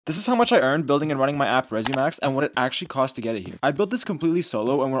This is how much I earned building and running my app Resumax and what it actually cost to get it here. I built this completely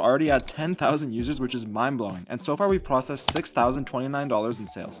solo and we're already at 10,000 users, which is mind-blowing. And so far we've processed $6,029 in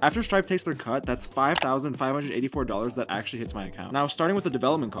sales. After Stripe takes their cut, that's $5,584 that actually hits my account. Now, starting with the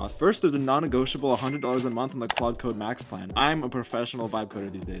development costs. First, there's a non-negotiable $100 a month on the Claude Code Max plan. I'm a professional vibe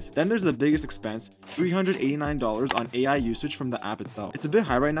coder these days. Then there's the biggest expense, $389 on AI usage from the app itself. It's a bit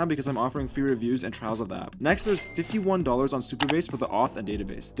high right now because I'm offering free reviews and trials of the app. Next, there's $51 on Superbase for the auth and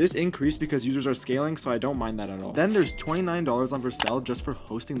database. This increased because users are scaling, so I don't mind that at all. Then there's $29 on Vercel just for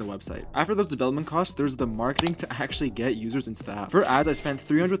hosting the website. After those development costs, there's the marketing to actually get users into the app. For ads, I spent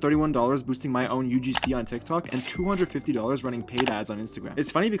 $331 boosting my own UGC on TikTok and $250 running paid ads on Instagram.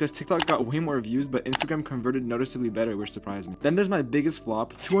 It's funny because TikTok got way more views, but Instagram converted noticeably better, which surprised me. Then there's my biggest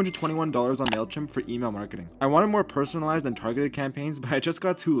flop, $221 on MailChimp for email marketing. I wanted more personalized and targeted campaigns, but I just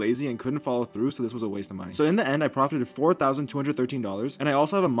got too lazy and couldn't follow through, so this was a waste of money. So in the end, I profited $4,213, and I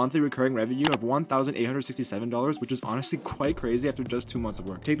also have a monthly recurring revenue of $1,867, which is honestly quite crazy after just 2 months of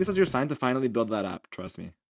work. Take this as your sign to finally build that app, trust me.